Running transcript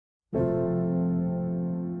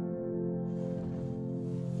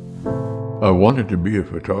I wanted to be a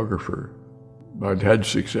photographer. I'd had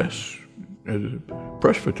success as a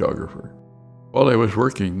press photographer. While I was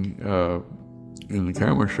working in the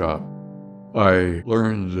camera shop, I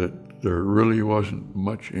learned that there really wasn't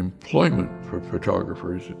much employment for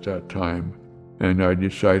photographers at that time, and I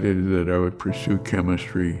decided that I would pursue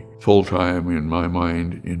chemistry full-time in my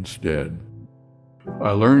mind instead. I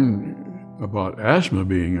learned about asthma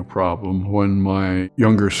being a problem when my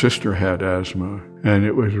younger sister had asthma, and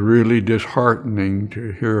it was really disheartening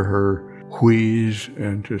to hear her wheeze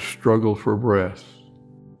and to struggle for breath.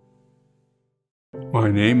 My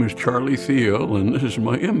name is Charlie Thiel, and this is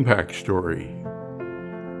my impact story.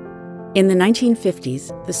 In the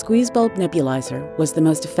 1950s, the squeeze bulb nebulizer was the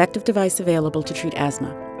most effective device available to treat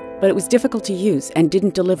asthma, but it was difficult to use and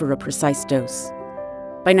didn't deliver a precise dose.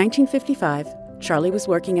 By 1955, Charlie was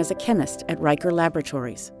working as a chemist at Riker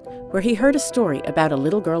Laboratories, where he heard a story about a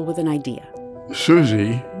little girl with an idea.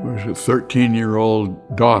 Susie was a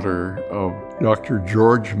 13-year-old daughter of Dr.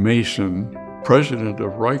 George Mason, president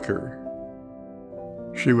of Riker.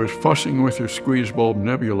 She was fussing with her squeeze bulb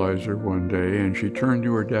nebulizer one day, and she turned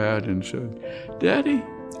to her dad and said, "Daddy,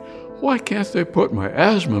 why can't they put my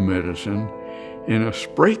asthma medicine in a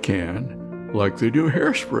spray can like they do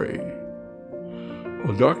hairspray?"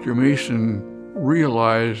 Well, Dr. Mason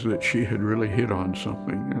realized that she had really hit on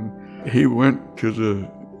something, and he went to the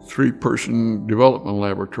 3-person development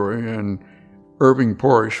laboratory, and Irving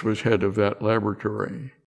Porsche was head of that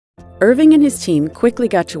laboratory. Irving and his team quickly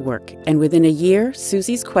got to work, and within a year,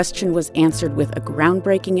 Susie's question was answered with a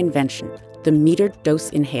groundbreaking invention, the metered dose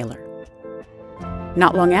inhaler.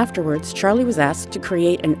 Not long afterwards, Charlie was asked to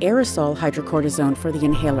create an aerosol hydrocortisone for the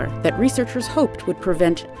inhaler that researchers hoped would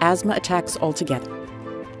prevent asthma attacks altogether.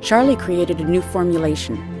 Charlie created a new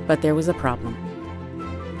formulation, but there was a problem.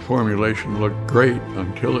 The formulation looked great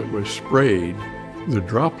until it was sprayed. The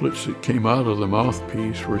droplets that came out of the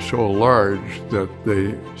mouthpiece were so large that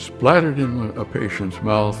they splattered in a patient's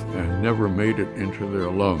mouth and never made it into their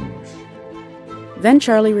lungs. Then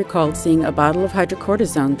Charlie recalled seeing a bottle of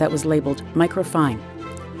hydrocortisone that was labeled microfine.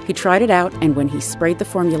 He tried it out, and when he sprayed the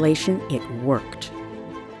formulation, it worked.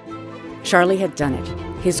 Charlie had done it.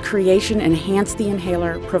 His creation enhanced the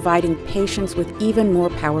inhaler, providing patients with even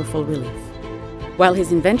more powerful relief. While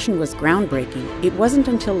his invention was groundbreaking, it wasn't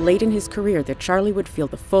until late in his career that Charlie would feel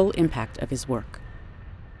the full impact of his work.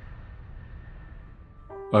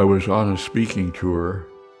 I was on a speaking tour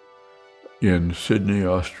in Sydney,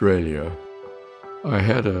 Australia. I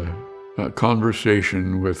had a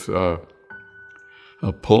conversation with a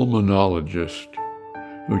pulmonologist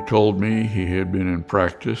who told me he had been in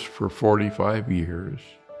practice for 45 years,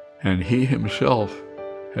 and he himself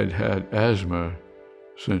had had asthma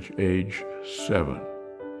since age 7.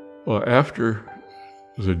 Well, after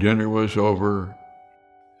the dinner was over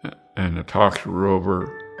and the talks were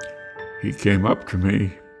over, he came up to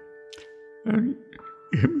me and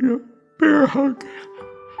gave me a bear hug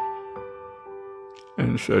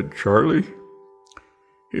and said, "Charlie,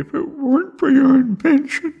 if it weren't for your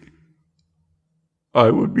invention, I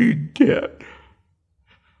would be dead."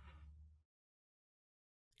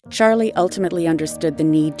 Charlie ultimately understood the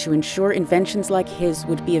need to ensure inventions like his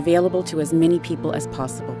would be available to as many people as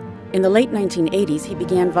possible. In the late 1980s, he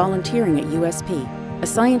began volunteering at USP, a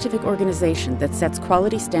scientific organization that sets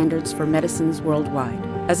quality standards for medicines worldwide.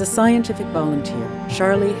 As a scientific volunteer,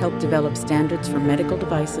 Charlie helped develop standards for medical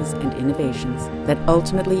devices and innovations that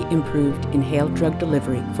ultimately improved inhaled drug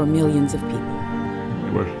delivery for millions of people.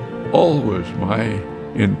 It was always my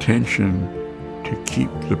intention to keep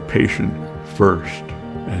the patient first.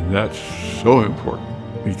 And that's so important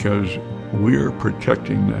because we're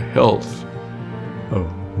protecting the health of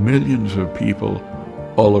millions of people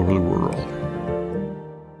all over the world.